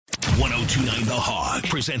1029 The Hog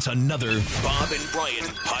presents another Bob and Brian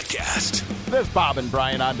podcast. This Bob and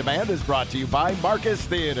Brian On Demand is brought to you by Marcus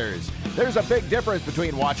Theaters. There's a big difference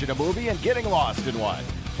between watching a movie and getting lost in one.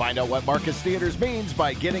 Find out what Marcus Theaters means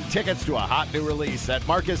by getting tickets to a hot new release at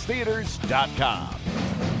marcustheaters.com.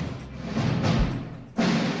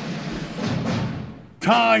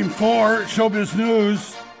 Time for Showbiz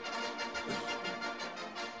News.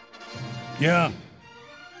 Yeah.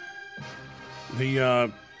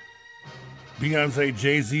 The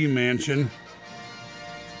Beyonce&JayZ mansion.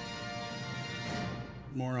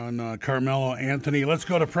 More on Carmelo Anthony. Let's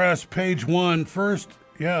go to press, page one. First,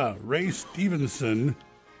 Ray Stevenson.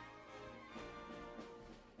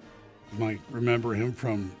 You might remember him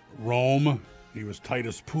from Rome. He was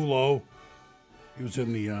Titus Pulo. He was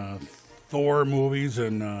in the Thor movies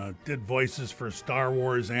and did voices for Star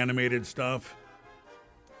Wars animated stuff.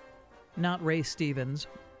 Not Ray Stevens.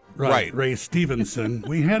 Right. Ray Stevenson.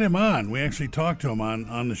 We had him on. We actually talked to him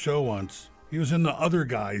on the show once. He was in The Other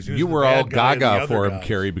Guys. You were all gaga for him,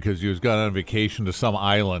 Carrie, because he was gone on vacation to some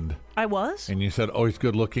island. I was? And you said, oh, he's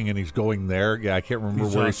good looking and he's going there. Yeah, I can't remember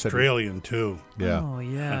he's where Australian, too. Yeah. Oh,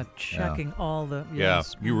 yeah. Checking all the...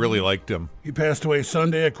 Yes. Yeah, you really liked him. He passed away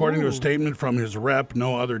Sunday, according to a statement from his rep.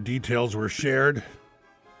 No other details were shared.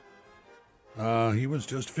 He was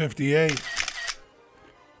just 58.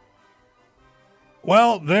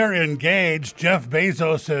 Well, they're engaged. Jeff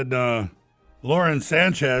Bezos and Lauren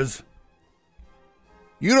Sanchez.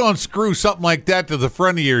 You don't screw something like that to the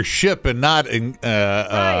front of your ship and not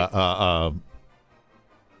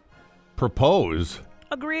propose.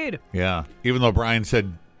 Agreed. Yeah. Even though Brian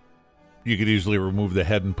said you could easily remove the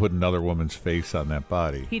head and put another woman's face on that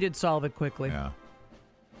body. He did solve it quickly. Yeah.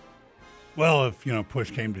 Well, if,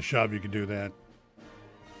 push came to shove, you could do that.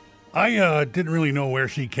 I didn't really know where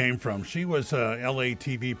she came from. She was a LA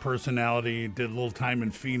TV personality, did a little time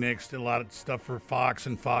in Phoenix, did a lot of stuff for Fox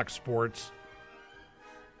and Fox Sports.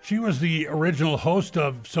 She was the original host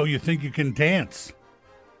of So You Think You Can Dance.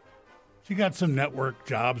 She got some network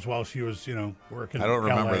jobs while she was, working. I don't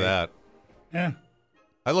remember that. Yeah.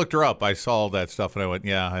 I looked her up. I saw all that stuff, and I went,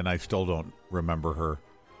 yeah, and I still don't remember her.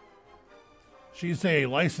 She's a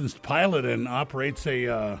licensed pilot and operates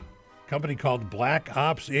a company called Black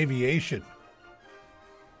Ops Aviation.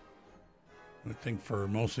 I think for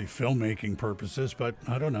mostly filmmaking purposes, but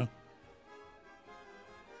I don't know.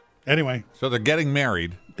 Anyway. So they're getting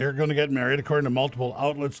married. They're going to get married. According to multiple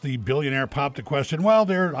outlets, the billionaire popped the question while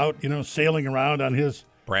they're out, sailing around on his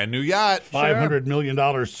brand new yacht. $500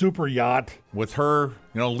 million super yacht. With her,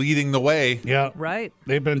 leading the way. Yeah. Right.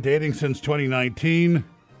 They've been dating since 2019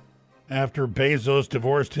 after Bezos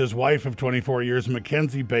divorced his wife of 24 years,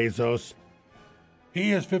 Mackenzie Bezos.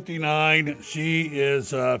 He is 59. She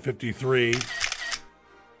is 53.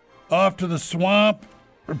 Off to the swamp.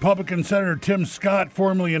 Republican Senator Tim Scott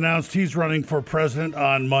formally announced he's running for president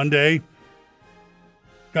on Monday.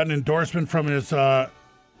 Got an endorsement from his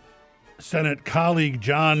Senate colleague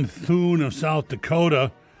John Thune of South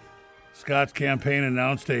Dakota. Scott's campaign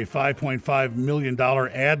announced a $5.5 million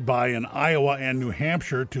ad buy in Iowa and New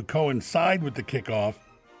Hampshire to coincide with the kickoff.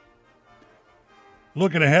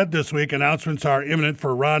 Looking ahead this week, announcements are imminent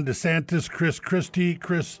for Ron DeSantis, Chris Christie,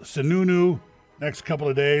 Chris Sununu next couple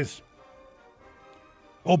of days.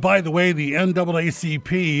 Oh, by the way, the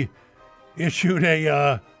NAACP issued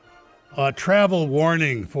a travel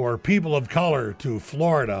warning for people of color to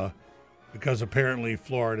Florida because apparently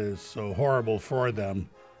Florida is so horrible for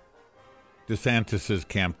them. DeSantis'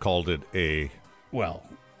 camp called it a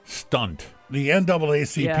stunt. The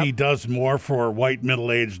NAACP does more for white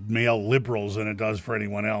middle-aged male liberals than it does for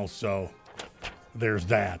anyone else, so there's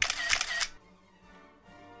that.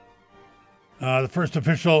 The first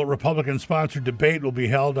official Republican-sponsored debate will be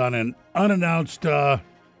held on an unannounced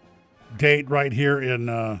date right here in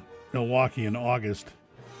Milwaukee in August.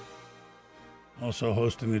 Also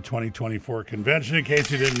hosting the 2024 convention, in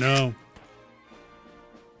case you didn't know.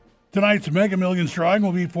 Tonight's Mega Millions drawing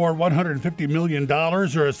will be for $150 million or a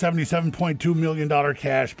 $77.2 million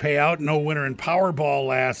cash payout. No winner in Powerball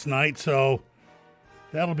last night, so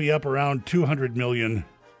that'll be up around $200 million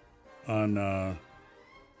on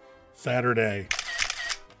Saturday.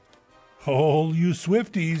 Oh, you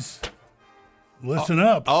Swifties, listen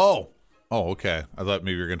up. Oh, okay. I thought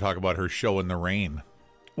maybe you were going to talk about her show in the rain.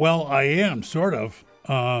 Well, I am, sort of.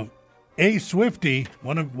 A Swiftie,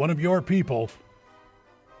 one of your people,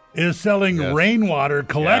 is selling rainwater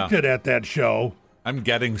collected at that show. I'm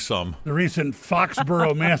getting some. The recent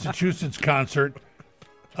Foxborough, Massachusetts concert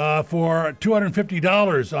for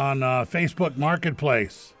 $250 on Facebook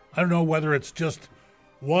Marketplace. I don't know whether it's just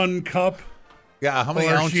one cup Yeah, how many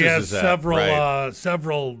or ounces she has is that?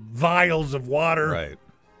 several vials of water. Right.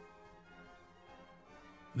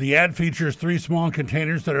 The ad features 3 small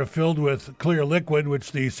containers that are filled with clear liquid,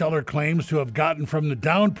 which the seller claims to have gotten from the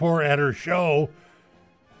downpour at her show.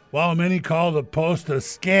 While many call the post a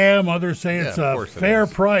scam, others say it's a fair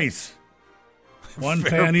price. One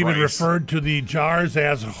fan even referred to the jars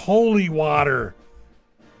as holy water.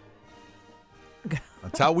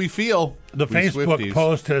 That's how we feel. The Facebook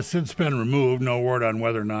post has since been removed. No word on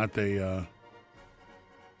whether or not they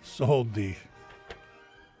sold the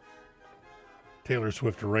Taylor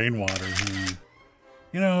Swift rainwater.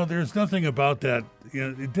 There's nothing about that.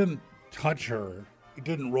 It didn't touch her. It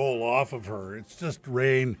didn't roll off of her. It's just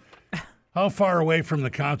rain. How far away from the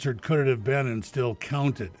concert could it have been and still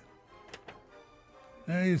counted?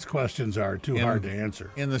 These questions are too hard to answer.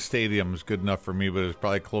 In the stadium is good enough for me, but it's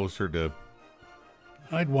probably closer to.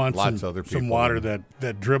 I'd want some water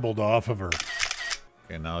that dribbled off of her.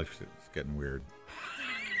 Okay, now it's getting weird.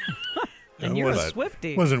 And you're a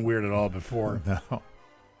Swiftie. It wasn't weird at all before. No.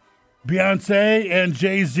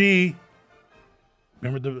 Beyonce&JayZ.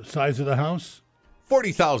 Remember the size of the house?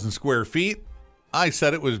 40,000 square feet. I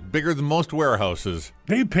said it was bigger than most warehouses.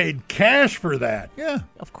 They paid cash for that. Yeah.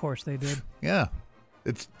 Of course they did. Yeah.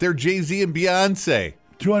 They're Jay-Z and Beyonce.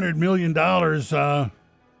 $200 million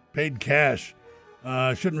paid cash.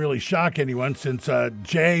 Shouldn't really shock anyone since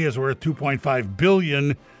Jay is worth $2.5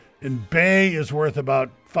 billion and Bey is worth about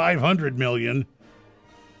 $500 million.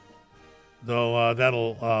 Though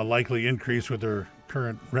that'll likely increase with their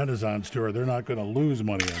current Renaissance tour. They're not going to lose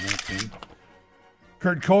money on that thing.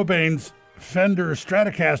 Kurt Cobain's Fender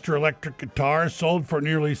Stratocaster electric guitar sold for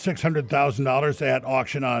nearly $600,000 at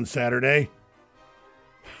auction on Saturday.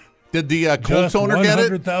 Did the Colts owner get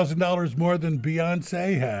it? $100,000 more than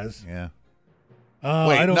Beyonce has. Yeah.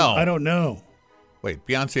 Wait, I don't know. Wait,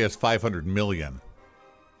 Beyonce has $500 million.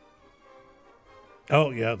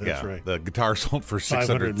 Oh, yeah, that's right. The guitar sold for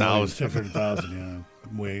 $600,000. $600,000,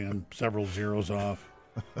 yeah. I'm several zeros off.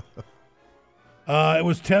 It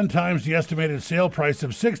was 10 times the estimated sale price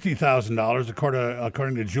of $60,000,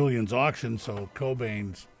 according to Julian's auction. So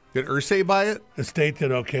Cobain's. Did Irsay buy it? Estate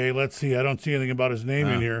did okay. Let's see. I don't see anything about his name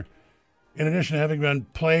in here. In addition to having been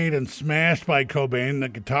played and smashed by Cobain, the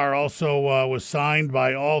guitar also was signed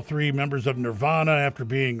by all 3 members of Nirvana after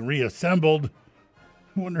being reassembled.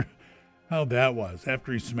 I wonder how that was.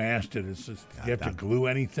 After he smashed it, it's just, you have to glue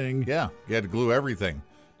anything? Yeah, you had to glue everything.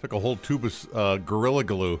 Took a whole tube of Gorilla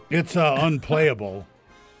Glue. It's unplayable.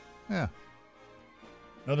 Yeah.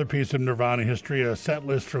 Another piece of Nirvana history, a set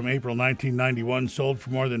list from April 1991 sold for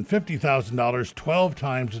more than $50,000, 12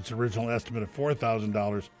 times its original estimate of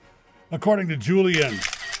 $4,000. According to Julian,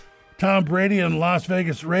 Tom Brady and Las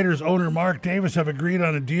Vegas Raiders owner Mark Davis have agreed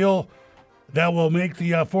on a deal that will make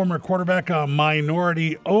the former quarterback a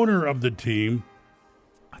minority owner of the team.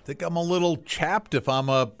 I think I'm a little chapped if I'm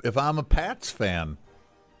a Pats fan.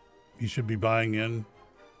 He should be buying in.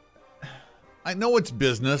 I know it's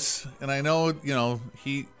business, and I know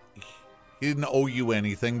he didn't owe you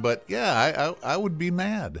anything, but yeah, I would be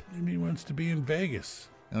mad. Maybe he wants to be in Vegas.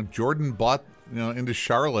 Jordan bought into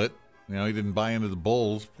Charlotte. He didn't buy into the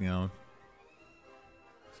Bulls.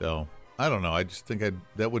 So I don't know. I just think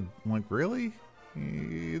that would really.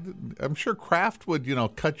 I'm sure Kraft would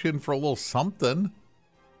cut you in for a little something.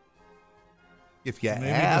 If you Maybe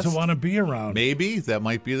asked. he doesn't want to be around. Maybe that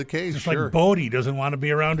might be the case. Just sure. like Bodie doesn't want to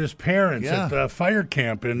be around his parents at the fire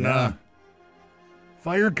camp in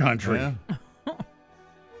Fire Country. Yeah.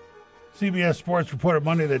 CBS Sports reported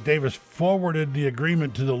Monday that Davis forwarded the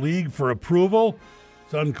agreement to the league for approval.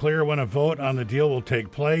 It's unclear when a vote on the deal will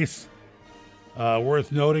take place.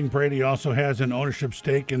 Worth noting, Brady also has an ownership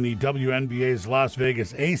stake in the WNBA's Las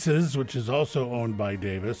Vegas Aces, which is also owned by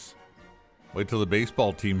Davis. Wait till the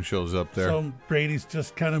baseball team shows up there. So Brady's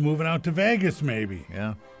just kind of moving out to Vegas, maybe.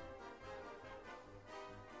 Yeah.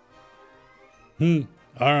 All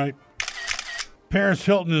right. Paris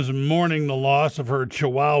Hilton is mourning the loss of her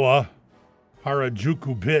Chihuahua,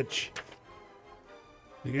 Harajuku bitch.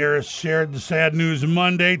 The heiress shared the sad news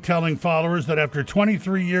Monday, telling followers that after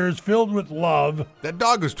 23 years filled with love... That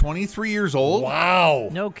dog was 23 years old? Wow.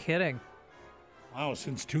 No kidding. Wow,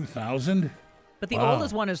 since 2000? But the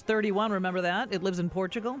oldest one is 31, remember that? It lives in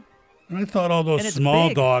Portugal. And I thought all those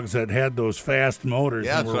small dogs that had those fast motors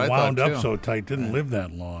and were wound up so tight didn't live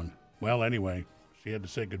that long. Well, anyway, she had to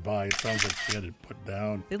say goodbye. It sounds like she had it put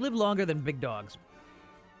down. They live longer than big dogs.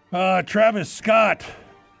 Travis Scott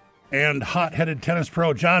and hot-headed tennis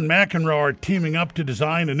pro John McEnroe are teaming up to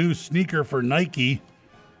design a new sneaker for Nike.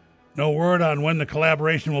 No word on when the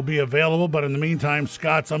collaboration will be available, but in the meantime,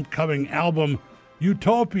 Scott's upcoming album,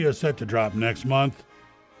 Utopia set to drop next month.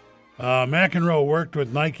 McEnroe worked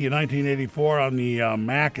with Nike in 1984 on the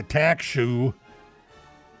Mac Attack shoe.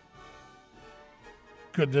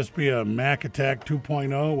 Could this be a Mac Attack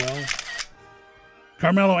 2.0? Well,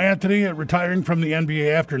 Carmelo Anthony retiring from the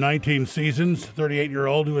NBA after 19 seasons.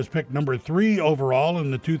 38-year-old who was picked number 3 overall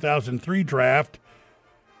in the 2003 draft.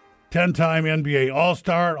 10-time NBA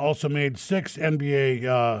All-Star, also made 6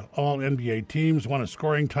 NBA All-NBA teams, won a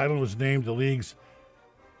scoring title, was named to the league's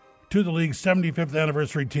 75th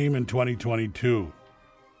anniversary team in 2022.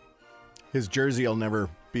 His jersey will never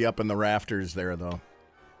be up in the rafters there, though,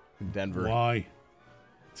 in Denver. Why?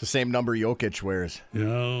 It's the same number Jokic wears.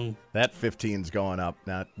 No. That 15's going up,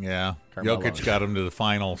 not Yeah. Carmelo's. Jokic got him to the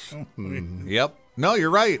finals. Yep. No, you're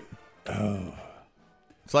right.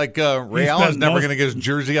 It's like Ray Allen's never going to get his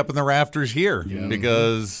jersey up in the rafters here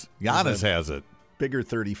because Giannis has it. Bigger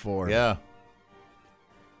 34. Yeah.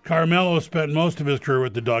 Carmelo spent most of his career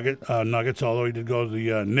with the Nuggets, although he did go to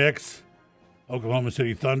the Knicks, Oklahoma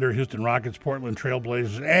City Thunder, Houston Rockets, Portland Trail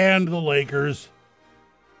Blazers, and the Lakers.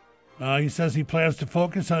 He says he plans to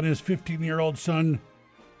focus on his 15-year-old son,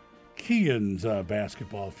 Kian's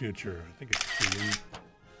basketball future. I think it's Kian.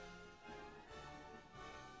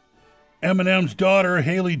 Eminem's daughter,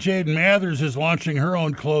 Haley Jade Mathers, is launching her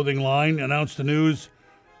own clothing line, announced the news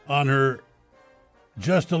on her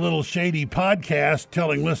Just a Little Shady podcast,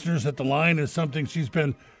 telling listeners that the line is something she's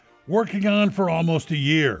been working on for almost a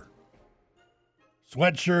year.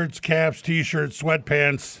 Sweatshirts, caps, T-shirts,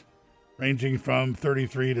 sweatpants, ranging from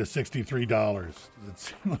 $33 to $63. Does it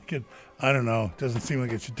seem like it? I don't know. It doesn't seem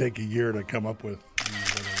like it should take a year to come up with.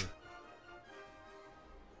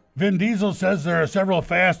 Vin Diesel says there are several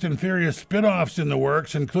Fast and Furious spin-offs in the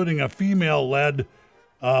works, including a female-led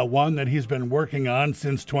one that he's been working on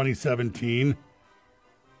since 2017.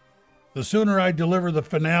 The sooner I deliver the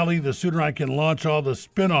finale, the sooner I can launch all the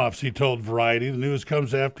spin-offs, he told Variety. The news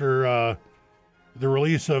comes after the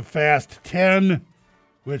release of Fast 10,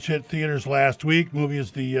 which hit theaters last week. The movie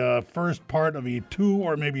is the first part of a 2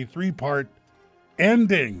 or maybe 3-part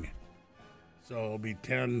ending. So it'll be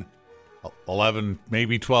 10... 11,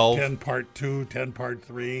 maybe 12. 10 part 2, 10 part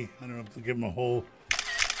 3. I don't know if they'll give them a whole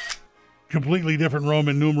completely different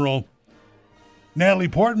Roman numeral. Natalie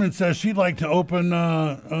Portman says she'd like to open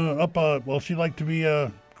she'd like to be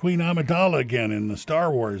Queen Amidala again in the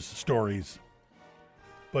Star Wars stories.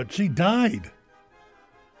 But she died.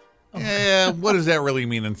 Yeah, what does that really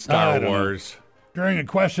mean in Star Wars? During a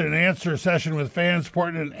question and answer session with fans,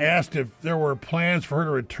 Portman asked if there were plans for her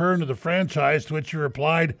to return to the franchise, to which she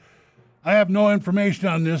replied, I have no information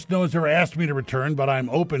on this. No one's ever asked me to return, but I'm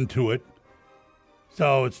open to it.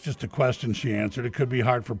 So it's just a question she answered. It could be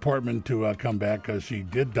hard for Portman to come back because she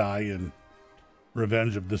did die in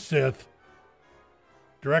Revenge of the Sith.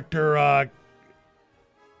 Director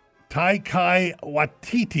Taika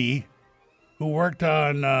Waititi, who worked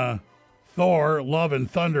on Thor, Love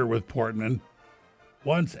and Thunder with Portman,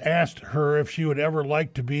 once asked her if she would ever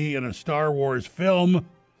like to be in a Star Wars film.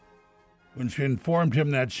 When she informed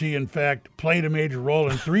him that she, in fact, played a major role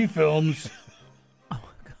in 3 films,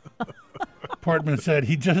 Portman said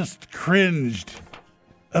he just cringed.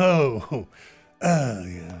 Yeah.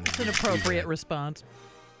 It's an appropriate response.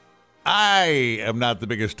 I am not the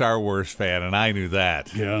biggest Star Wars fan, and I knew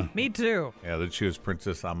that. Yeah. Me too. Yeah, that she was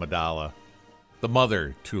Princess Amidala, the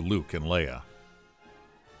mother to Luke and Leia.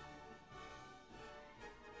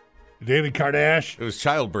 Daily Kardashian. It was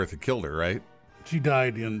childbirth that killed her, right? She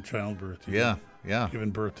died in childbirth. Yeah. Giving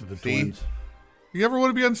birth to the twins. You ever want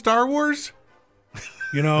to be on Star Wars?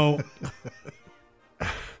 You know,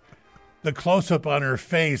 the close-up on her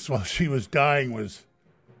face while she was dying was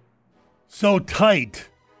so tight,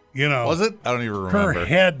 you know. Was it? I don't even remember. Her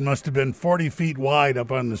head must have been 40 feet wide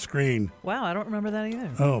up on the screen. Wow, I don't remember that either.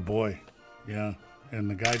 Oh, boy. Yeah, and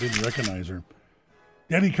the guy didn't recognize her.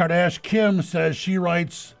 Debbie Kardashian Kim says she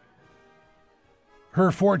writes her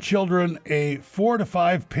 4 children a 4 to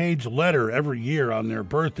 5 page letter every year on their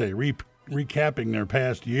birthday, recapping their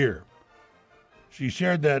past year. She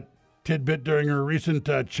shared that tidbit during her recent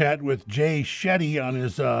chat with Jay Shetty on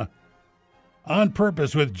his On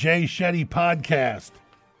Purpose with Jay Shetty podcast.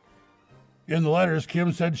 In the letters,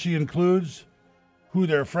 Kim said she includes who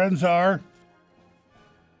their friends are,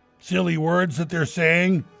 silly words that they're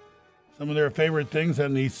saying, some of their favorite things,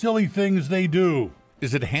 and the silly things they do.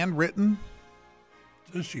 Is it handwritten?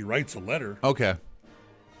 She writes a letter. Okay.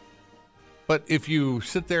 But if you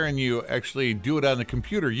sit there and you actually do it on the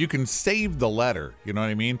computer, you can save the letter. You know what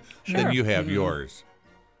I mean? Sure. Then you have yours.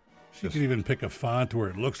 She could even pick a font where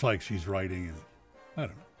it looks like she's writing. And I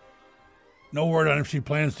don't know. No word on if she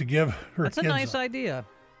plans to give her That's a kids nice idea.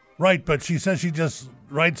 Right, but she says she just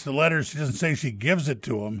writes the letters. She doesn't say she gives it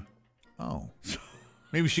to him. Oh.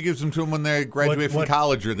 Maybe she gives them to them when they graduate from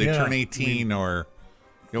college or they turn 18 or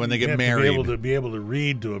when they get married. To be able to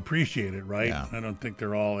read to appreciate it, right? Yeah. I don't think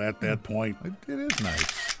they're all at that point. It is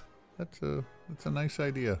nice. That's a nice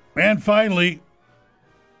idea. And finally,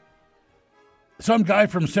 some guy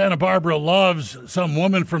from Santa Barbara loves some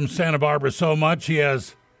woman from Santa Barbara so much he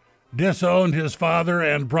has disowned his father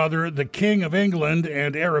and brother, the King of England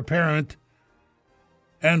and heir apparent,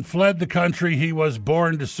 and fled the country he was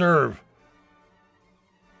born to serve.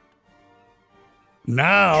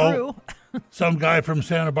 Now, True. some guy from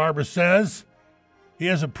Santa Barbara says he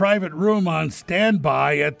has a private room on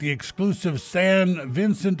standby at the exclusive San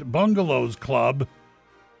Vincent Bungalows Club,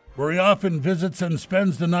 where he often visits and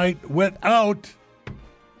spends the night without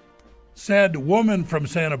said woman from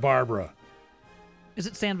Santa Barbara. Is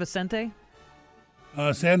it San Vicente?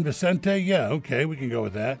 San Vicente? Yeah, okay, we can go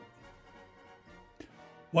with that.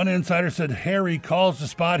 One insider said Harry calls the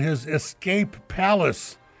spot his escape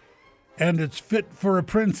palace, and it's fit for a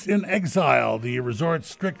prince in exile. The resort's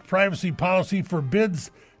strict privacy policy forbids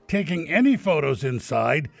taking any photos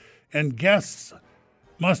inside, and guests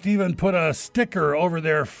must even put a sticker over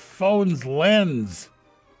their phone's lens.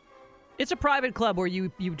 It's a private club where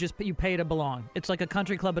you pay to belong. It's like a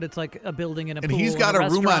country club, but it's like a building and a pool. And he's got and a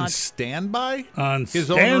room on restaurant. standby? On his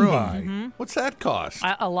standby. own room. Mm-hmm. What's that cost?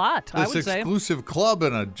 A lot, I would This say. exclusive club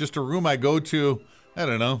and just a room I go to, I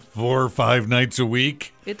don't know, 4 or 5 nights a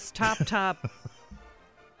week. It's top LA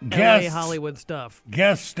Guests, Hollywood stuff.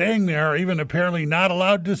 guests staying there are even apparently not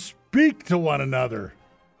allowed to speak to one another.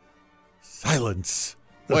 Silence.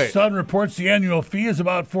 The Wait. Sun reports the annual fee is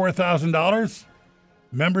about $4,000.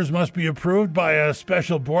 Members must be approved by a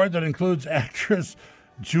special board that includes actress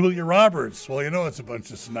Julia Roberts. Well, it's a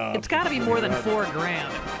bunch of snobs. It's got to be more than $4,000.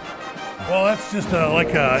 Well, that's just like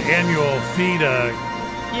a annual fee to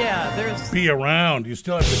Yeah, there's. be around. You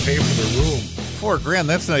still have to pay for the room. $4,000.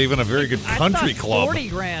 That's not even a very good country I thought club.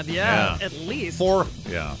 $40,000. Yeah, at least.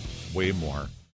 Yeah, way more.